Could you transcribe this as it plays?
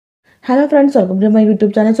Hello friends, welcome to my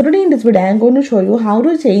YouTube channel. So today in this video I am going to show you how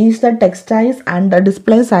to change the text size and the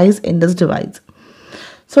display size in this device.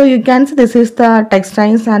 So you can see this is the text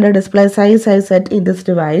size and the display size I set in this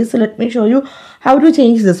device. So let me show you how to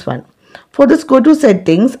change this one. For this, go to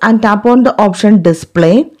settings and tap on the option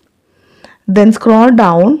display. Then scroll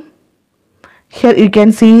down. Here you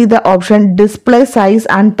can see the option display size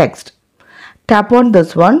and text. Tap on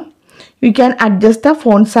this one. You can adjust the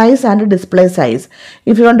font size and the display size.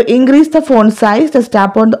 If you want to increase the font size, just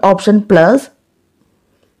tap on the option plus.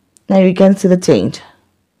 Now you can see the change.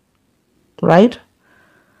 Right?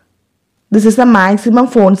 This is the maximum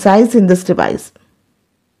font size in this device.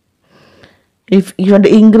 If you want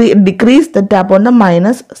to decrease, then tap on the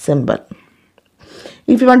minus symbol.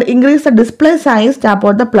 If you want to increase the display size, tap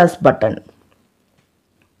on the plus button.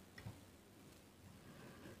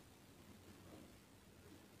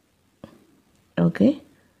 Okay,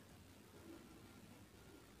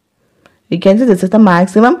 you can see this is the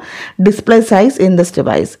maximum display size in this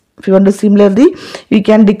device. If you want to similarly, you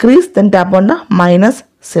can decrease, then tap on the minus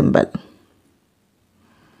symbol.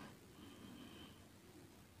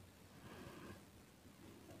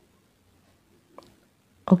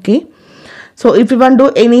 Okay, so if you want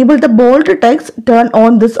to enable the bold text, turn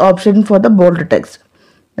on this option for the bold text.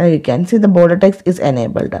 Now you can see the border text is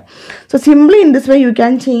enabled. So simply in this way you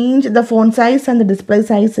can change the font size and the display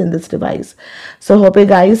size in this device. So hope you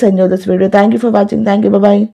guys enjoy this video. Thank you for watching. Thank you. Bye bye.